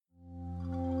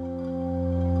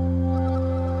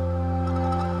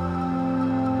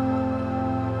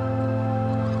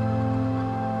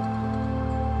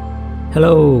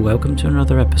Hello, welcome to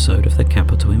another episode of the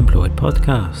Capital Employed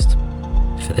podcast.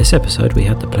 For this episode, we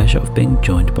had the pleasure of being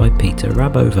joined by Peter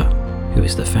Rabover, who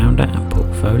is the founder and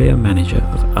portfolio manager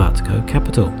of Artco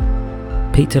Capital.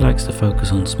 Peter likes to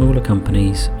focus on smaller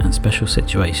companies and special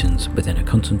situations within a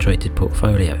concentrated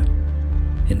portfolio.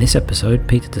 In this episode,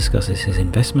 Peter discusses his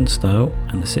investment style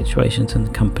and the situations and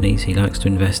the companies he likes to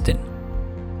invest in.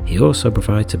 He also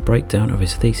provides a breakdown of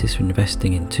his thesis for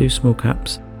investing in two small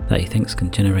caps that he thinks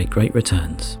can generate great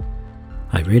returns.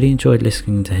 I really enjoyed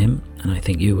listening to him, and I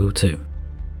think you will too.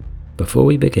 Before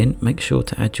we begin, make sure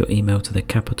to add your email to the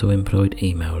Capital Employed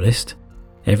email list.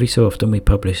 Every so often we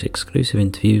publish exclusive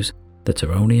interviews that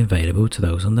are only available to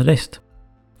those on the list.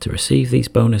 To receive these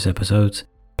bonus episodes,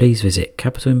 please visit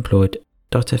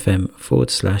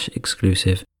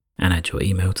capitalemployed.fm/exclusive and add your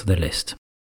email to the list.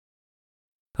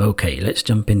 Okay, let's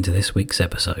jump into this week's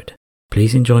episode.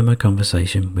 Please enjoy my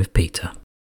conversation with Peter.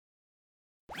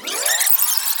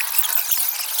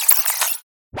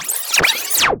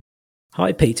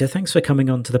 Hi Peter, thanks for coming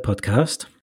on to the podcast.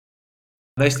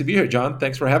 Nice to be here, John.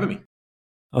 Thanks for having me.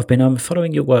 I've been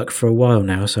following your work for a while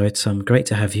now, so it's great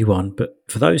to have you on. But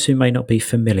for those who may not be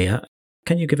familiar,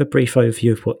 can you give a brief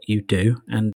overview of what you do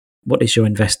and what is your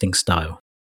investing style?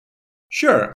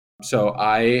 Sure. So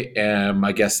I am,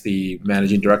 the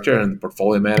managing director and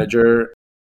portfolio manager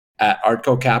at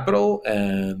Artco Capital,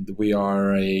 and we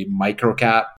are a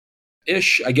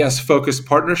microcap-ish, focused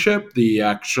partnership. The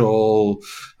actual,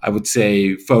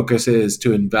 focus is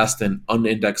to invest in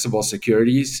unindexable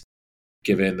securities,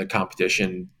 given the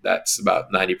competition that's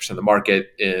about 90% of the market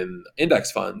in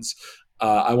index funds.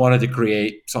 I wanted to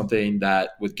create something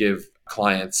that would give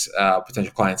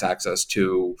potential clients access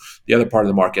to the other part of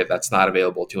the market that's not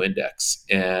available to index.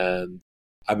 And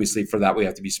obviously for that, we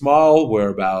have to be small. We're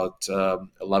about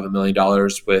 $11 million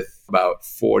with about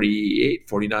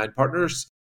 49 partners.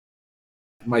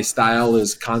 My style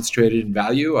is concentrated in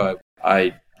value.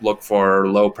 I look for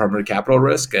low permanent capital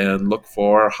risk and look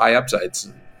for high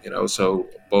upsides, so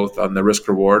both on the risk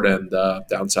reward and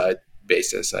downside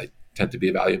basis, I tend to be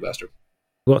a value investor.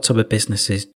 What type of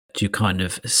businesses do you kind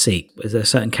of seek? Is there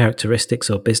certain characteristics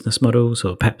or business models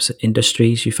or perhaps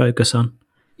industries you focus on?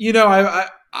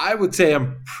 I would say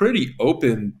I'm pretty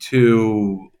open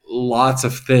to lots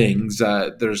of things.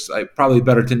 There's probably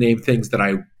better to name things that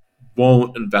I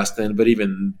won't invest in, but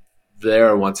even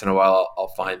there, once in a while,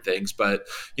 I'll find things. But,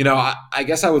 I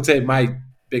guess I would say my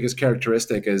biggest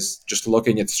characteristic is just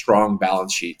looking at strong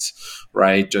balance sheets,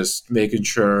 right? Just making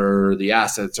sure the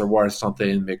assets are worth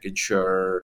something, making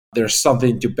sure there's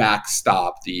something to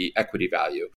backstop the equity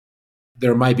value.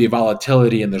 There might be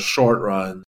volatility in the short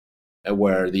run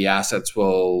where the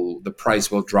price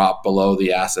will drop below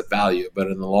the asset value, but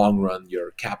in the long run,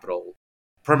 your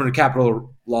permanent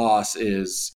capital loss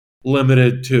is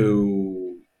limited to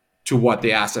what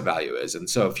the asset value is. And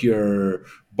so if you're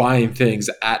buying things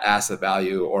at asset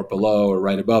value or below or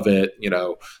right above it,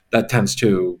 that tends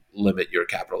to limit your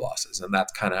capital losses. And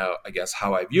that's kind of,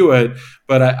 how I view it.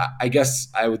 But I guess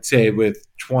I would say with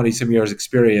 20 some years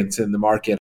experience in the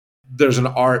market, there's an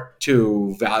art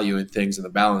to valuing things in the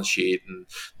balance sheet and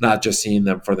not just seeing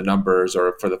them for the numbers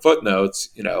or for the footnotes.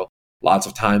 Lots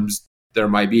of times there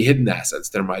might be hidden assets.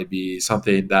 There might be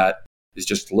something that is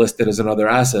just listed as another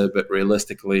asset, but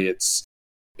realistically it's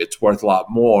worth a lot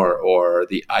more, or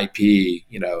the IP,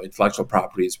 intellectual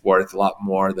property is worth a lot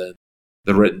more than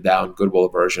the written down goodwill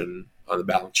version on the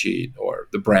balance sheet, or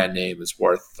the brand name is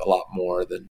worth a lot more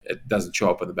than it doesn't show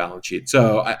up on the balance sheet.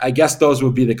 So I guess those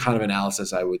would be the kind of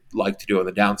analysis I would like to do on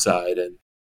the downside, and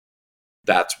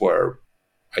that's where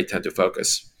I tend to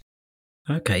focus.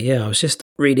 Okay, yeah, I was just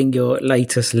reading your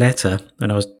latest letter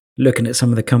and I was looking at some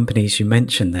of the companies you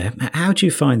mentioned there. How do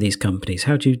you find these companies?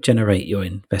 How do you generate your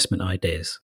investment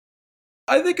ideas?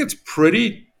 I think it's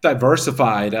pretty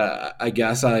diversified.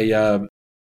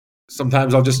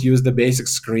 Sometimes I'll just use the basic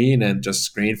screen and just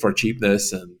screen for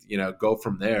cheapness and, go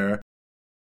from there.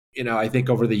 I think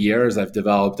over the years, I've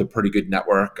developed a pretty good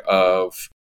network of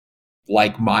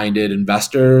like-minded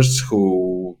investors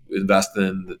who invest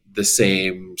in the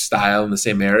same style in the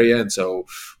same area. And so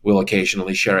we'll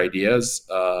occasionally share ideas.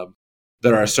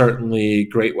 There are certainly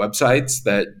great websites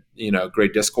that,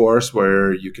 great discourse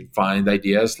where you can find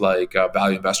ideas like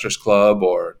Value Investors Club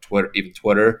or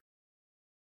Twitter.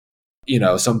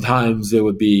 Sometimes it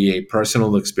would be a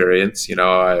personal experience.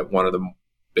 One of the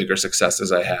bigger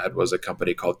successes I had was a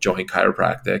company called Joint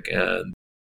Chiropractic.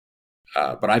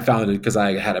 But I found it because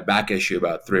I had a back issue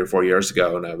about 3 or 4 years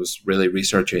ago, and I was really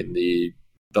researching the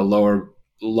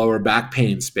lower back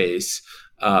pain space,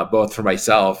 both for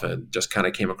myself and just kind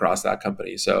of came across that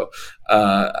company. So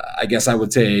I guess I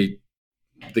would say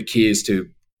the key is to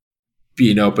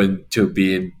being open to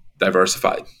being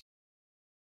diversified.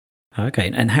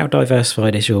 Okay, and how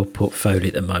diversified is your portfolio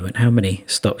at the moment? How many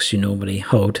stocks do you normally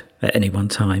hold at any one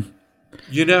time?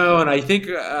 And I think,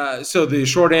 so the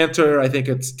short answer, I think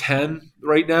it's 10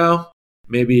 right now,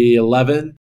 maybe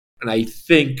 11. And I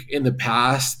think in the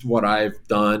past, what I've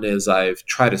done is I've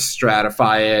tried to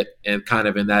stratify it, and kind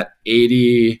of in that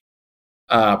 80%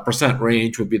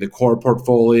 range would be the core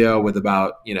portfolio, with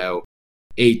about,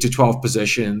 8 to 12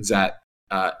 positions at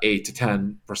 8 to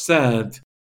 10%,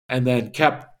 and then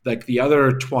kept like the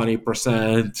other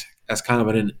 20% as kind of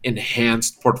an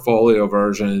enhanced portfolio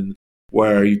version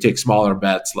where you take smaller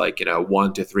bets like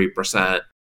 1 to 3%.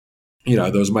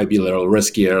 Those might be a little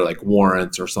riskier, like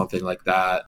warrants or something like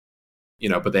that,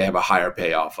 but they have a higher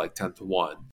payoff, like 10 to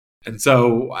 1. And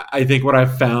so I think what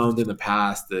I've found in the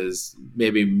past is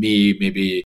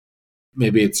maybe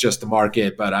it's just the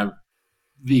market, but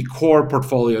the core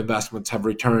portfolio investments have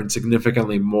returned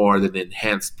significantly more than the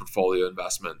enhanced portfolio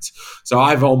investments. So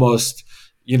I've almost,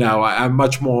 I'm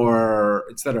much more,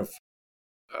 instead of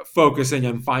focusing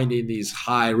on finding these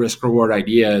high risk reward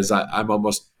ideas,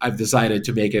 I've decided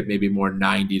to make it maybe more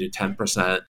 90 to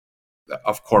 10%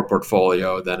 of core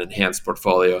portfolio than enhanced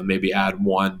portfolio, and maybe add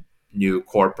one new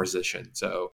core position.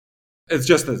 So it's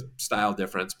just a style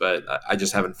difference, but I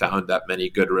just haven't found that many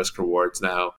good risk rewards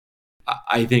now.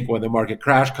 I think when the market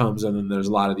crash comes in, and there's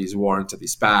a lot of these warrants of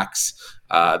these SPACs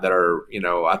that are,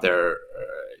 out there,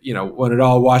 when it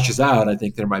all washes out, I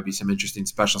think there might be some interesting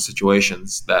special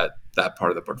situations that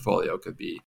part of the portfolio could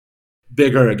be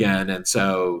bigger again. And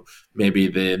so maybe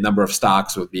the number of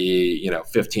stocks would be,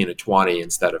 15 to 20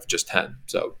 instead of just 10.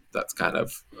 So that's kind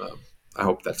of, I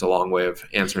hope that's a long way of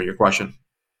answering your question.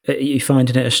 Are you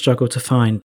finding it a struggle to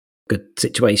find good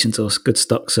situations or good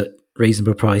stocks at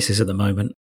reasonable prices at the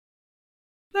moment?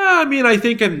 No, I mean, I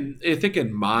think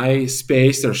in my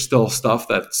space, there's still stuff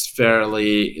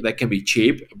that can be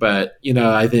cheap. But,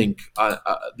 I think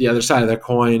the other side of the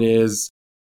coin is,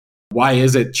 why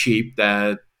is it cheap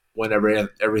that whenever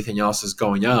everything else is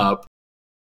going up?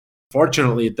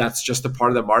 Fortunately, that's just a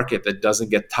part of the market that doesn't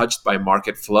get touched by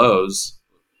market flows.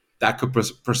 That could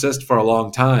persist for a long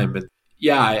time. And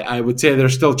yeah, I would say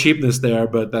there's still cheapness there,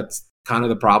 but that's kind of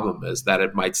the problem, is that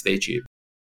it might stay cheap.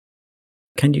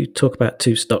 Can you talk about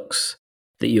two stocks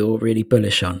that you're really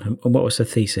bullish on, and what was the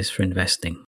thesis for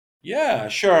investing? Yeah,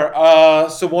 sure.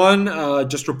 So one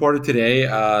just reported today,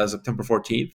 September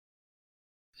 14th.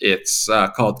 It's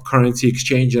called Currency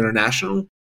Exchange International.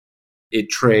 It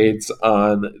trades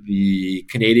on the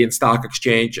Canadian Stock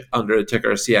Exchange under the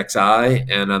ticker CXI,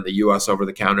 and on the US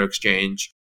over-the-counter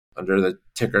exchange under the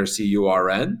ticker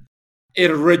CURN. It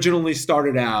originally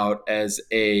started out as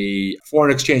a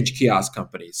foreign exchange kiosk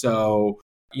company. So,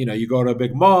 you go to a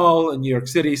big mall in New York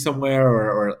City somewhere,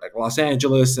 or like Los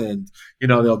Angeles, and,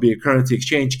 there'll be a currency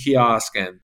exchange kiosk,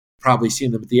 and probably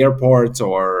seen them at the airports,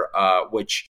 or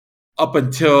which up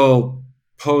until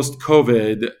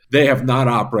post-COVID, they have not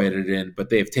operated in, but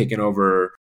they've taken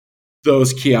over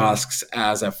those kiosks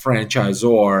as a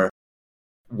franchisor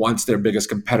once their biggest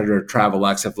competitor,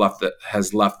 Travelex,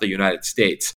 has left the United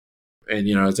States. And,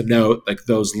 as a note, like,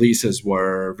 those leases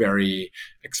were very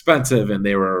expensive, and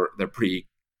they're pretty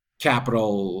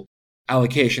capital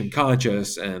allocation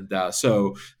conscious. And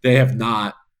so they have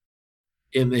not,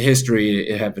 in the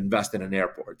history, have invested in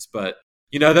airports. But,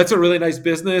 that's a really nice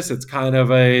business. It's kind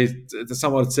of it's a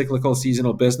somewhat cyclical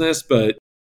seasonal business, but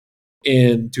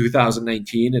in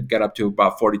 2019, it got up to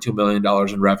about $42 million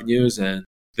in revenues, and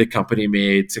the company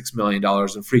made $6 million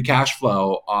in free cash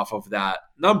flow off of that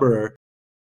number.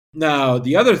 Now,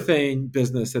 the other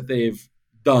business that they've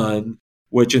done,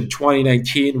 which in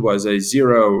 2019 was a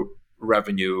zero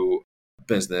revenue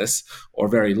business, or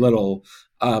very little,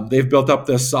 they've built up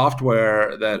this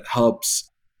software that helps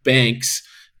banks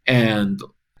and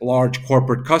large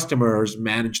corporate customers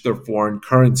manage their foreign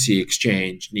currency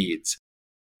exchange needs.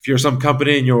 If you're some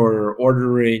company and you're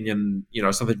ordering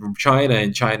something from China,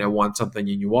 and China wants something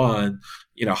in yuan,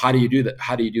 how do you do that?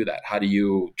 How do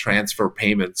you transfer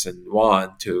payments in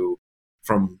yuan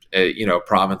from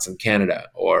province in Canada,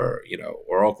 or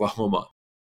Oklahoma?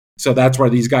 So that's where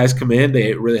these guys come in.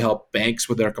 They really help banks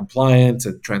with their compliance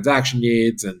and transaction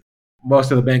needs. And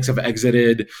most of the banks have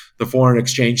exited the foreign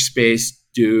exchange space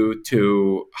due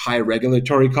to high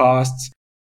regulatory costs.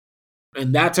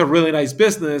 And that's a really nice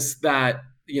business that,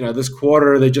 this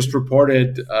quarter they just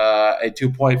reported a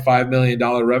 $2.5 million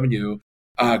revenue,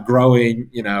 growing,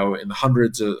 in the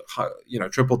hundreds of,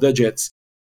 triple digits.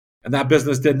 And that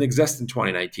business didn't exist in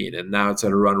 2019. And now it's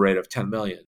at a run rate of 10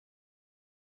 million.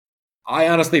 I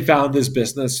honestly found this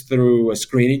business through a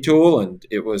screening tool, and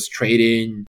it was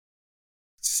trading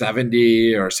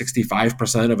 70 or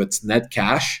 65% of its net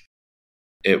cash.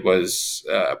 It was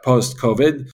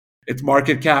post-COVID. Its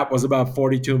market cap was about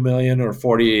 42 million or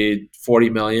 40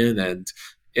 million, and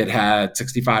it had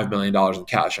 $65 million in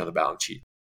cash on the balance sheet.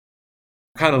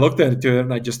 I kind of looked into it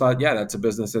and I just thought, yeah, that's a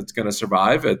business that's going to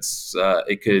survive. It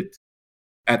could,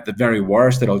 at the very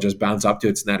worst, it'll just bounce up to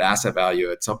its net asset value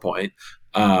at some point.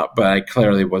 But I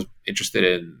clearly was interested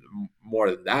in more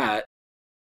than that.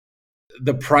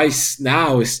 The price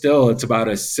now is still, it's about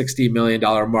a $60 million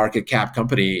market cap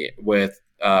company with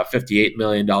 $58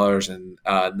 million in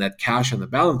net cash on the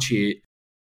balance sheet.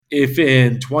 If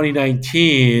in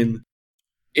 2019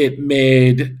 it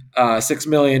made $6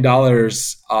 million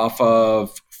off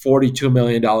of $42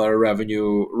 million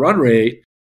revenue run rate,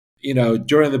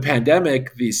 during the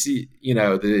pandemic, the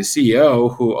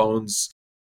CEO who owns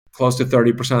close to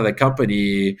 30% of the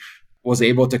company was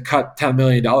able to cut $10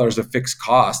 million of fixed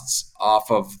costs off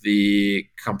of the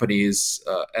company's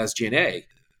SG&A.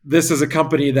 This is a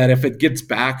company that if it gets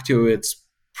back to its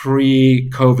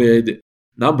pre-COVID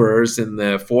numbers in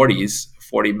the 40s,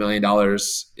 $40 million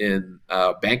in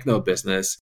banknote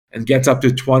business, and gets up to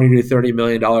 $20 to $30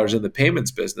 million in the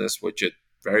payments business, which it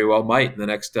very well might in the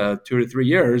next 2 to 3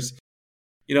 years,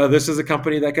 this is a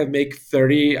company that can make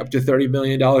up to $30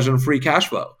 million in free cash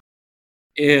flow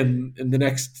in the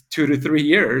next 2 to 3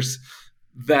 years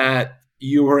that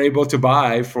you were able to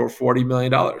buy for $40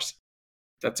 million.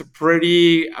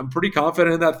 I'm pretty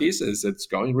confident in that thesis. It's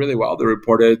going really well. They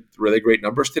reported really great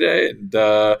numbers today, and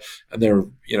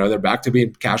they're back to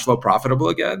being cash flow profitable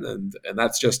again, and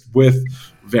that's just with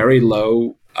very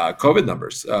low COVID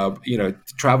numbers,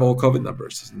 travel COVID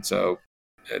numbers, and so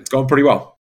it's going pretty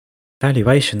well.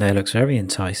 Valuation there looks very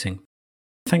enticing.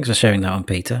 Thanks for sharing that one,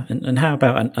 Peter. And how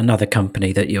about another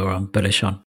company that you're bullish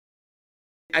on?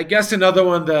 I guess another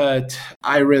one that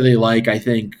I really like. I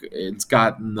think it's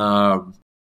gotten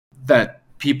that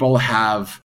people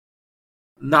have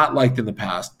not liked in the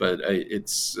past, but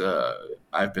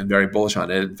I've been very bullish on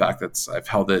it. In fact, I've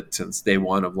held it since day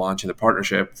one of launching the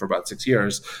partnership for about 6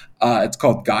 years. It's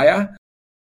called Gaia,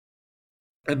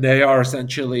 and they are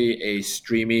essentially a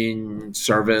streaming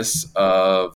service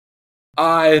of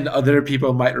and other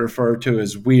people might refer to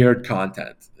as weird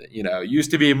content. It used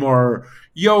to be more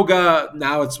yoga,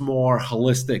 now it's more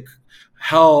holistic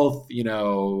health,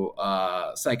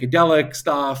 psychedelic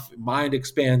stuff, mind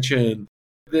expansion.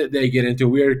 They get into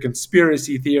weird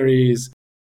conspiracy theories.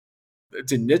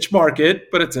 It's a niche market,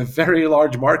 but it's a very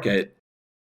large market.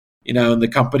 And the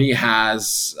company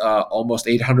has almost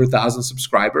 800,000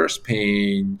 subscribers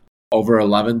paying over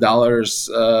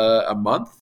 $11 a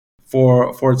month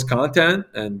for its content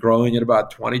and growing at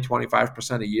about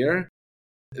 20-25% a year.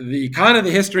 The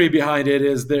history behind it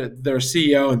is their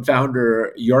CEO and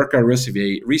founder, Jirka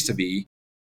Rysavy.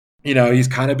 He's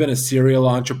kind of been a serial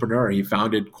entrepreneur. He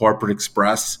founded Corporate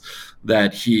Express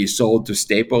that he sold to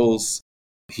Staples.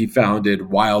 He founded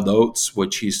Wild Oats,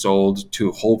 which he sold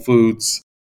to Whole Foods.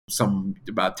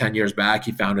 About 10 years back,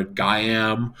 he founded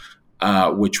Gaiam,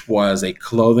 which was a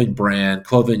clothing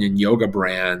and yoga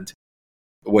brand,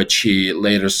 which he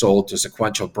later sold to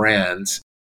Sequential Brands.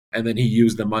 And then he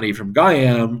used the money from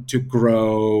Gaiam to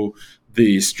grow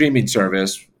the streaming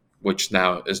service, which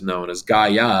now is known as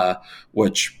Gaia,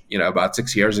 which, about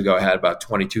 6 years ago had about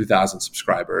 22,000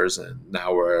 subscribers. And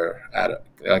now we're at,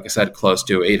 like I said, close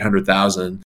to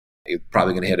 800,000. It's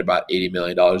probably going to hit about $80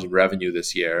 million in revenue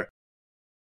this year.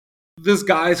 This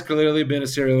guy's clearly been a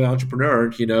serial entrepreneur.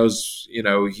 He knows,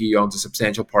 he owns a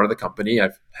substantial part of the company.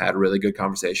 I've had really good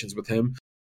conversations with him.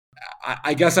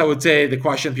 I guess I would say the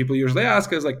question people usually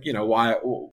ask is why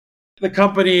the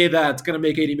company that's going to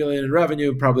make 80 million in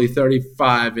revenue, probably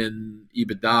 35 in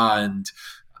EBITDA and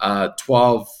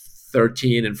 12,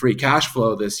 13 in free cash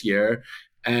flow this year,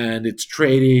 and it's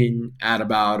trading at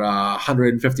about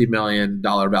 $150 million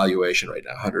valuation right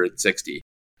now, 160.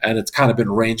 And it's kind of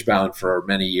been range bound for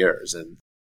many years. And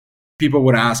people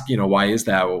would ask, why is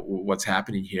that? What's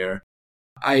happening here?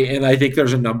 I think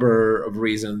there's a number of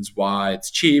reasons why it's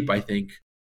cheap. I think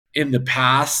in the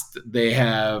past, they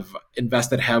have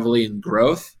invested heavily in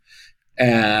growth.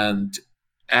 And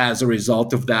as a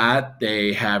result of that,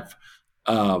 they have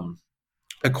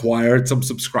acquired some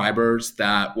subscribers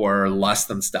that were less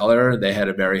than stellar. They had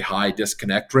a very high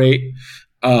disconnect rate.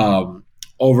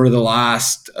 Over the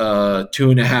last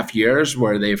 2.5 years,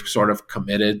 where they've sort of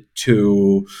committed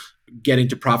to getting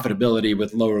to profitability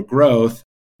with lower growth,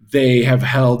 they have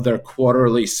held their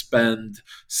quarterly spend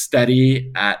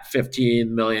steady at $15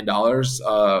 million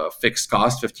fixed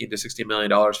costs, $15 to $16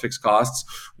 million fixed costs,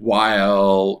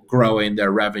 while growing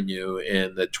their revenue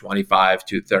in the 25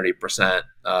 to 30%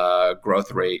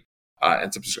 growth rate.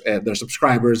 And their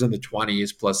subscribers in the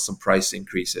 20s plus some price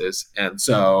increases. And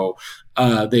so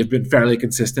they've been fairly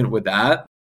consistent with that.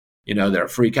 They're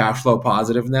free cash flow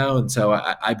positive now. And so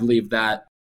I believe that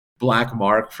black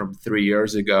mark from 3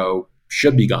 years ago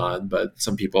should be gone, but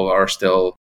some people are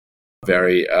still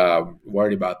very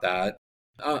worried about that.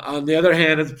 On the other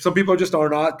hand, some people just are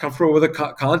not comfortable with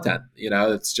the content.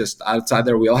 It's just outside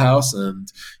their wheelhouse.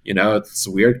 And, it's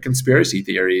weird conspiracy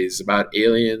theories about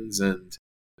aliens and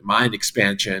mind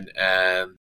expansion,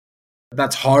 and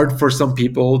that's hard for some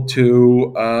people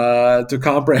to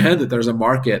comprehend, that there's a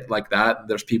market like that and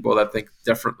there's people that think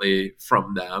differently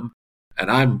from them.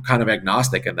 And I'm kind of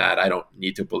agnostic in that. I don't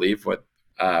need to believe what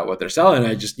they're selling.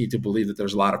 I just need to believe that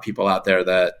there's a lot of people out there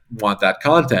that want that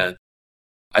content.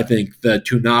 I think the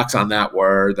two knocks on that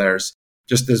were there's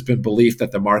been belief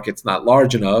that the market's not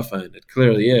large enough, and it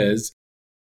clearly is.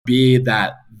 B,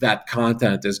 that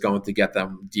content is going to get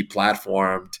them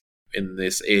deplatformed in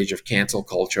this age of cancel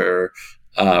culture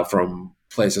from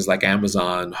places like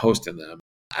Amazon hosting them.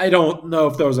 I don't know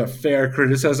if those are fair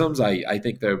criticisms. I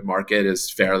think the market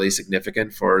is fairly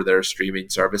significant for their streaming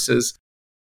services.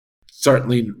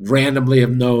 Certainly randomly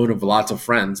have known of lots of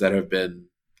friends that have been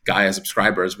Gaia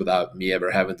subscribers without me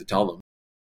ever having to tell them.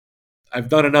 I've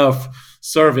done enough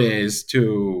surveys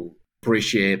to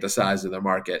appreciate the size of the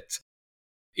market.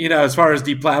 As far as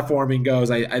deplatforming goes,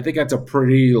 I think that's a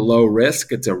pretty low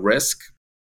risk. It's a risk.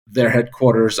 Their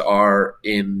headquarters are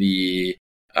in the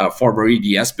former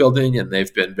EDS building, and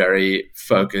they've been very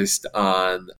focused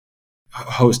on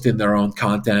hosting their own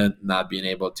content, not being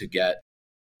able to get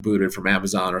booted from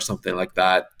Amazon or something like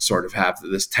that, sort of have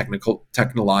this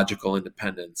technological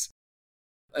independence.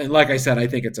 And like I said, I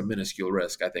think it's a minuscule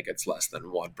risk. I think it's less than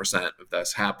 1% of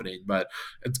that's happening, but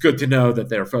it's good to know that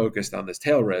they're focused on this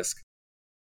tail risk.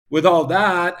 With all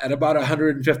that, at about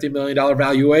 $150 million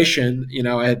valuation,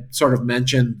 I had sort of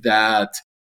mentioned that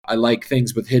I like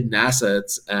things with hidden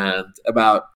assets. And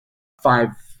about 5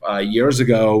 years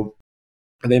ago,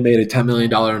 they made a $10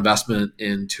 million investment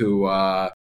into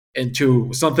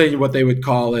something what they would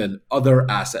call an other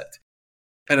asset.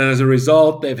 And as a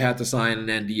result, they've had to sign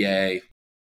an NDA.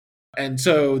 And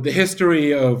so the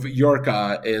history of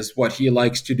Yorka is what he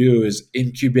likes to do is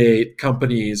incubate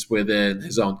companies within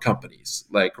his own companies.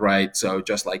 Right? So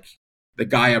just like the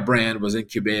Gaia brand was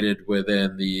incubated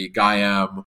within the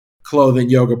Gaiam clothing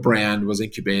yoga brand was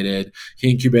incubated. He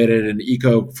incubated an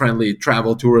eco-friendly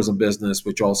travel tourism business,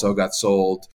 which also got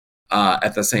sold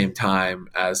at the same time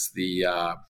as the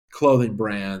clothing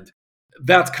brand.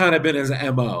 That's kind of been his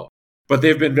MO. But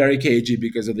they've been very cagey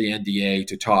because of the NDA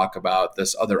to talk about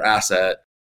this other asset.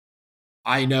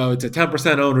 I know it's a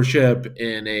 10% ownership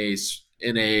in a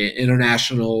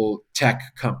international tech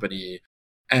company,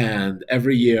 and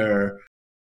every year,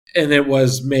 and it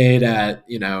was made at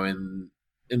in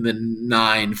the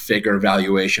 9-figure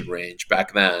valuation range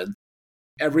back then.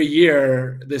 Every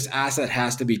year, this asset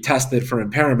has to be tested for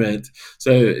impairment,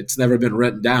 so it's never been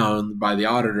written down by the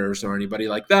auditors or anybody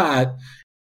like that.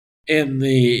 In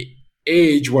the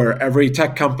age where every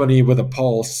tech company with a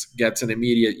pulse gets an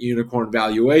immediate unicorn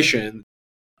valuation,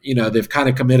 they've kind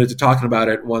of committed to talking about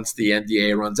it once the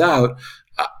NDA runs out.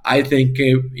 I think,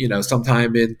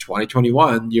 sometime in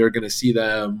 2021, you're going to see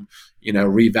them,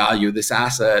 revalue this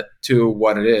asset to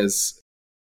what it is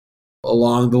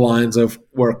along the lines of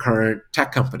where current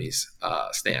tech companies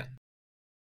stand.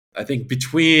 I think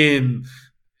between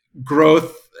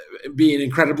growth being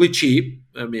incredibly cheap,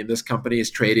 I mean, this company is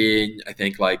trading, I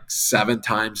think, like 7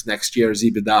 times next year's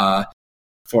EBITDA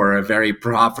for a very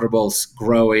profitable,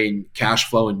 growing, cash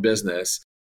flowing business.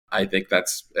 I think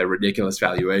that's a ridiculous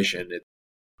valuation.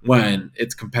 When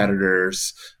its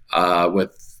competitors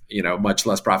with much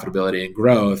less profitability and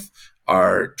growth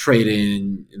are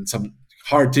trading in some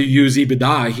hard to use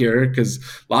EBITDA here, because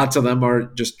lots of them are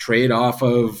just trade off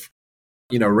of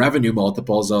revenue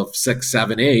multiples of 6,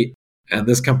 7, 8. And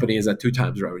this company is at 2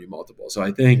 times revenue multiple. So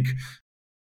I think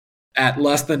at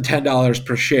less than $10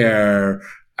 per share,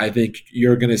 I think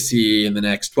you're going to see in the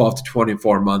next 12 to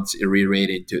 24 months a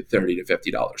re-rating to $30 to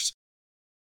 $50.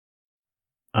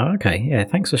 Oh, okay. Yeah,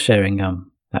 thanks for sharing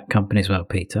that company as well,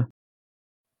 Peter.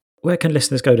 Where can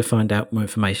listeners go to find out more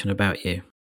information about you?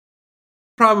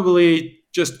 Probably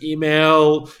just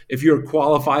email if you're a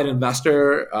qualified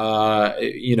investor.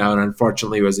 And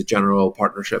unfortunately, it was a general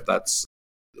partnership.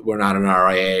 We're not an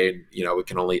RIA. I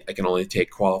can only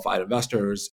take qualified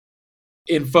investors.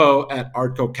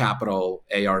 info@Artco Capital,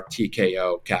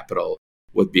 ARTKO Capital,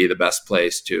 would be the best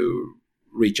place to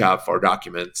reach out for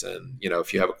documents. And,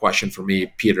 if you have a question for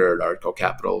me, Peter at Artco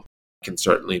Capital can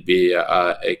certainly be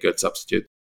a good substitute.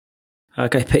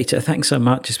 Okay, Peter, thanks so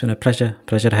much. It's been a pleasure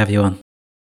to have you on.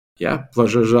 Yeah,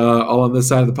 pleasure's all on this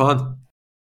side of the pond.